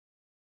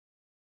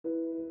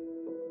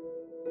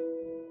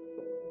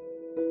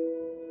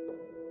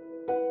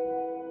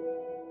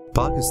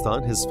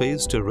Pakistan has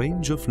faced a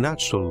range of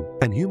natural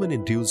and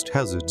human-induced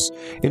hazards,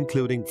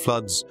 including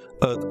floods,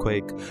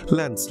 earthquake,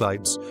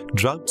 landslides,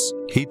 droughts,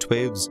 heat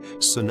waves,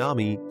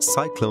 tsunami,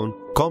 cyclone,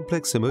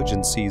 complex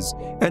emergencies,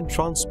 and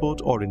transport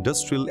or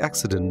industrial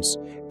accidents,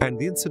 and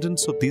the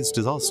incidents of these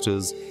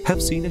disasters have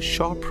seen a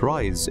sharp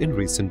rise in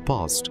recent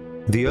past.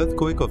 The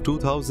earthquake of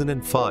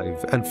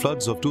 2005 and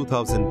floods of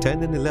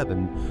 2010 and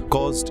 11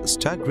 caused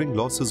staggering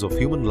losses of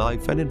human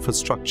life and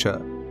infrastructure.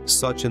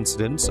 Such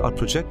incidents are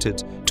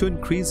projected to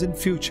increase in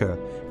future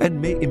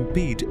and may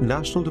impede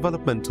national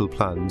developmental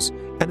plans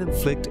and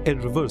inflict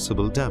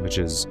irreversible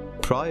damages.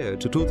 Prior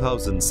to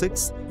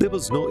 2006, there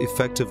was no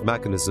effective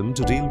mechanism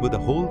to deal with the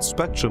whole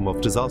spectrum of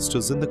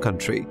disasters in the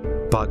country.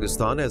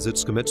 Pakistan, as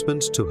its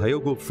commitment to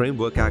Hyogo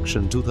Framework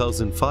Action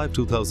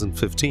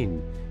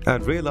 2005-2015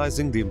 and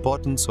realizing the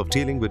importance of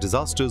dealing with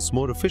disasters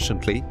more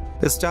efficiently,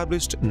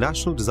 established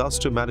National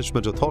Disaster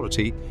Management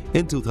Authority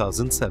in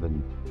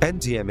 2007.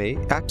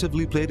 NDMA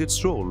actively played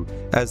its role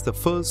as the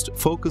first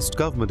focused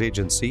government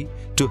agency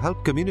to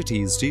help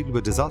communities deal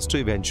with disaster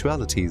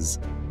eventualities.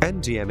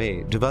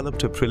 NDMA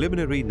developed a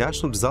preliminary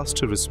National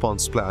Disaster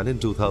Response Plan in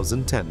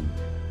 2010.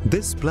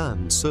 This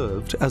plan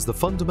served as the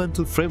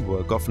fundamental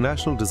framework of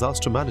national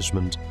disaster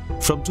management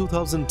from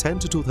 2010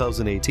 to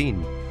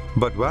 2018,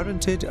 but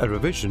warranted a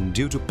revision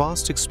due to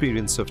past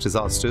experience of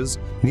disasters,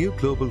 new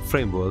global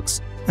frameworks,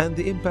 and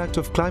the impact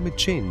of climate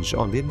change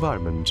on the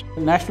environment.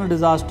 National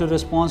Disaster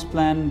Response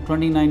Plan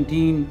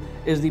 2019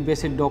 is the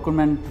basic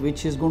document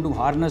which is going to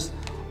harness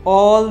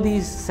all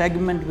these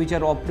segments which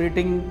are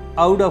operating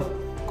out of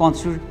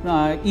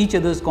each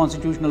other's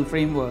constitutional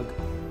framework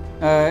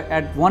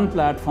at one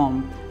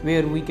platform,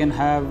 where we can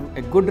have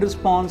a good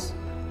response,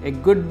 a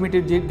good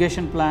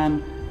mitigation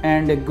plan,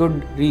 and a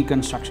good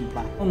reconstruction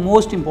plan. The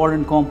most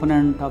important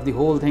component of the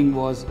whole thing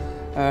was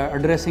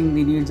addressing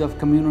the needs of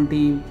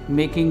community,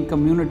 making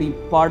community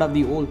part of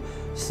the whole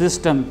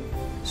system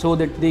so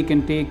that they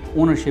can take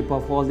ownership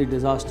of all the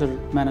disaster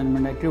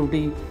management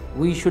activity.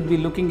 We should be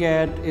looking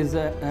at as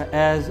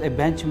a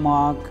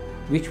benchmark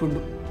which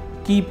would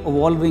keep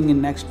evolving in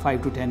next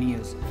 5 to 10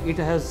 years. It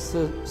has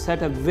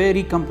set a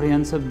very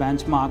comprehensive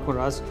benchmark for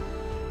us,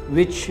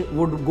 which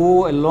would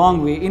go a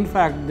long way. In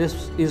fact,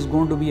 this is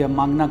going to be a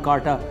Magna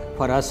Carta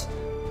for us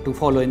to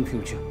follow in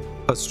future.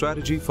 A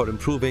strategy for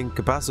improving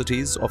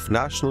capacities of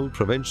national,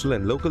 provincial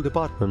and local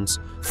departments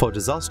for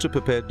disaster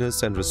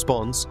preparedness and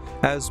response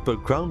as per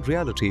ground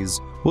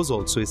realities was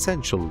also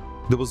essential.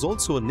 There was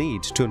also a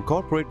need to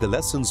incorporate the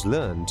lessons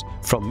learned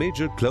from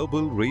major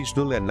global,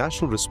 regional and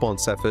national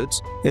response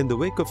efforts in the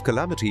wake of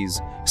calamities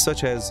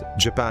such as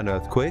Japan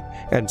earthquake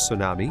and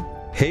tsunami,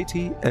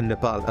 Haiti and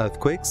Nepal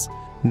earthquakes,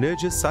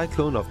 Nerja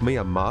cyclone of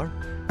Myanmar,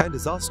 and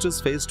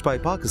disasters faced by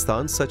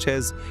Pakistan such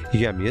as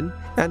Yemen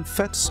and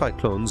Fet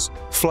cyclones,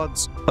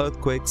 floods,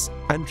 earthquakes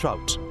and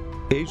drought.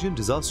 Asian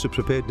Disaster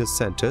Preparedness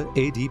Center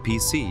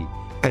 (ADPC)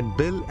 and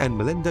Bill and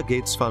Melinda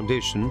Gates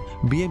Foundation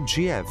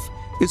 (BMGF)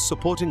 is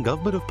supporting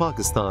Government of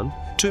Pakistan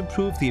to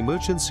improve the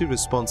emergency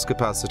response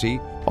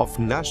capacity of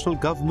national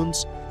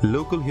governments,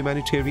 local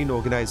humanitarian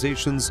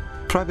organizations,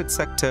 private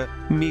sector,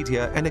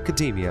 media and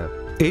academia.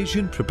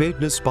 Asian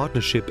Preparedness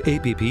Partnership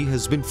 (APP)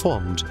 has been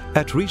formed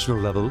at regional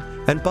level,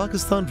 and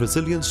Pakistan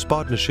Resilience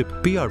Partnership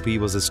 (PRP)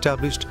 was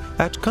established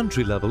at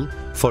country level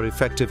for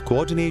effective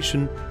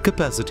coordination,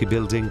 capacity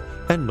building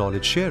and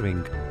knowledge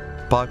sharing.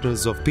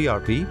 Partners of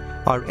PRP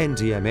are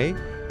NDMA,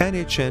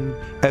 NHN,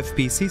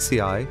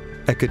 FPCCI,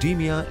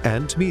 academia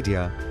and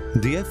media.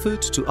 The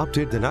effort to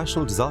update the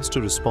National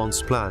Disaster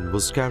Response Plan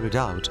was carried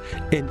out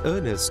in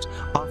earnest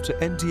after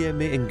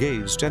NDMA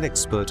engaged an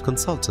expert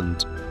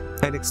consultant.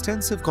 An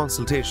extensive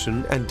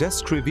consultation and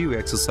desk review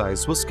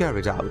exercise was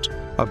carried out.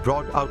 A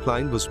broad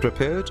outline was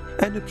prepared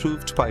and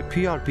approved by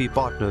PRP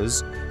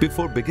partners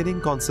before beginning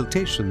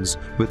consultations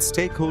with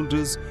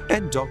stakeholders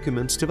and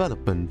document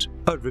development.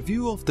 A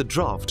review of the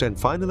draft and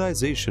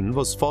finalization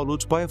was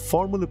followed by a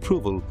formal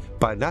approval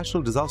by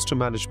National Disaster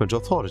Management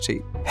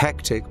Authority.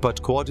 Hectic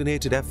but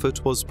coordinated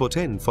effort was put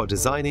in for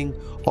designing,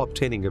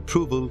 obtaining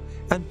approval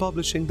and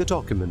publishing the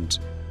document.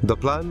 The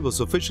plan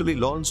was officially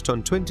launched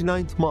on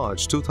 29th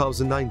March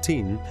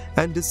 2019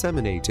 and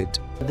disseminated.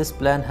 This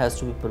plan has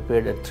to be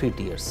prepared at 3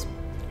 tiers.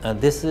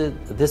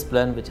 This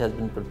plan, which has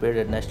been prepared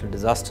at National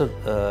Disaster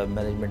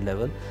Management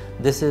level,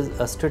 this is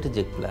a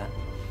strategic plan.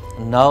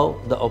 Now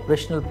the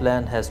operational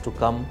plan has to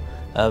come,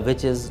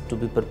 which is to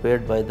be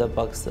prepared by the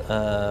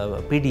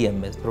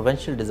PDMS,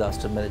 Provincial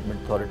Disaster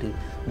Management Authority.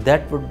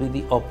 That would be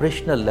the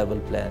operational level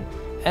plan.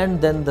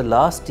 And then the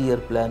last tier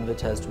plan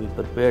which has to be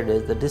prepared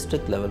is the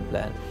district level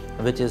plan,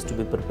 which is to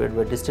be prepared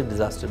by District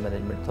Disaster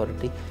Management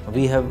Authority.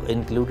 We have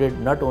included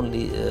not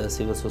only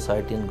civil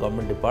society and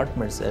government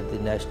departments at the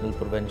national,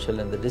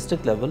 provincial and the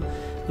district level,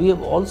 we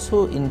have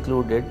also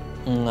included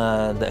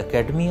the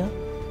academia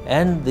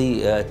and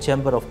the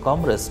Chamber of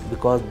Commerce,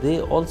 because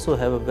they also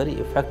have a very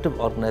effective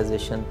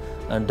organization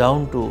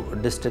down to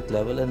district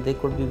level, and they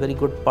could be very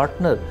good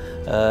partner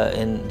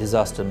in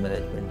disaster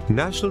management.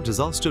 National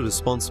Disaster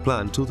Response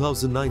Plan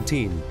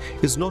 2019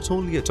 is not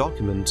only a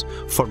document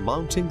for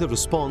mounting the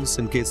response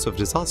in case of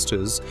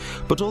disasters,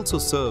 but also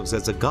serves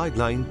as a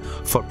guideline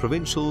for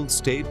provincial,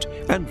 state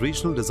and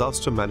regional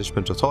disaster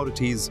management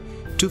authorities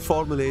to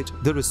formulate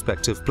their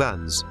respective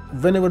plans.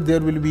 Whenever there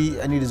will be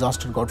any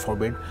disaster, God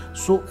forbid,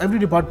 so every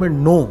department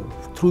know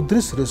through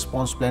this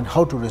response plan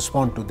how to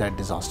respond to that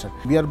disaster.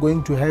 We are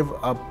going to have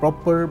a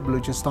proper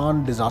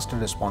Balochistan disaster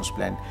response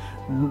plan.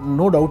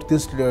 No doubt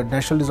this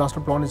national disaster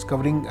plan is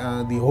covering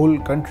the whole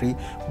country,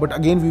 but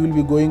again we will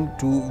be going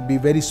to be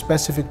very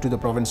specific to the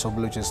province of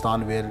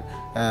Balochistan, where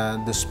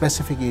the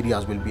specific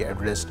areas will be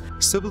addressed.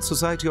 Civil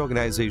society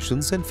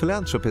organizations and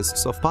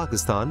philanthropists of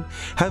Pakistan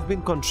have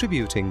been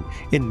contributing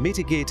in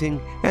mitigating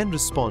and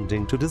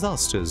responding to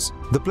disasters.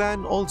 The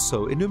plan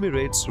also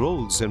enumerates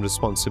roles and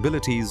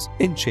responsibilities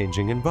in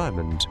changing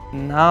environment.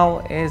 Now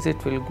as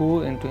it will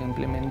go into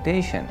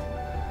implementation,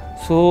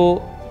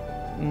 so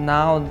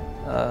now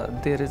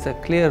there is a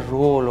clear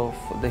role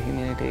of the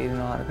humanitarian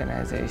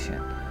organization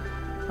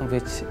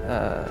which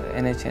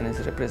NHN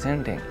is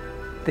representing.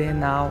 They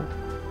now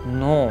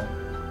know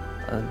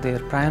their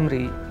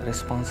primary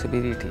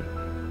responsibility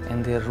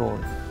and their role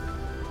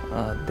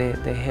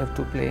they have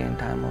to play in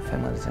time of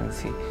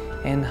emergency,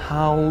 and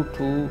how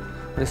to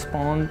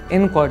respond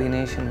in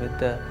coordination with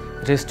the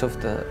rest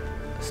of the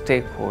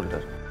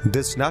stakeholder.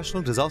 This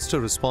National Disaster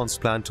Response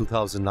Plan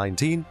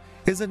 2019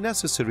 is a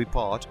necessary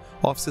part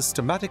of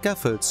systematic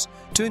efforts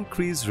to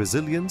increase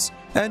resilience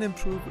and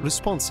improve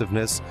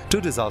responsiveness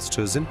to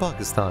disasters in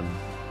Pakistan.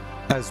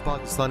 As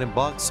Pakistan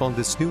embarks on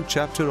this new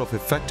chapter of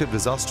effective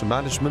disaster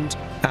management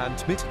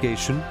and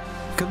mitigation,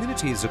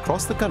 communities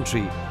across the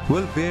country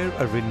will bear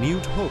a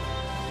renewed hope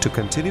to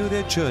continue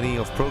their journey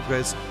of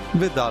progress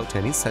without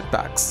any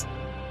setbacks.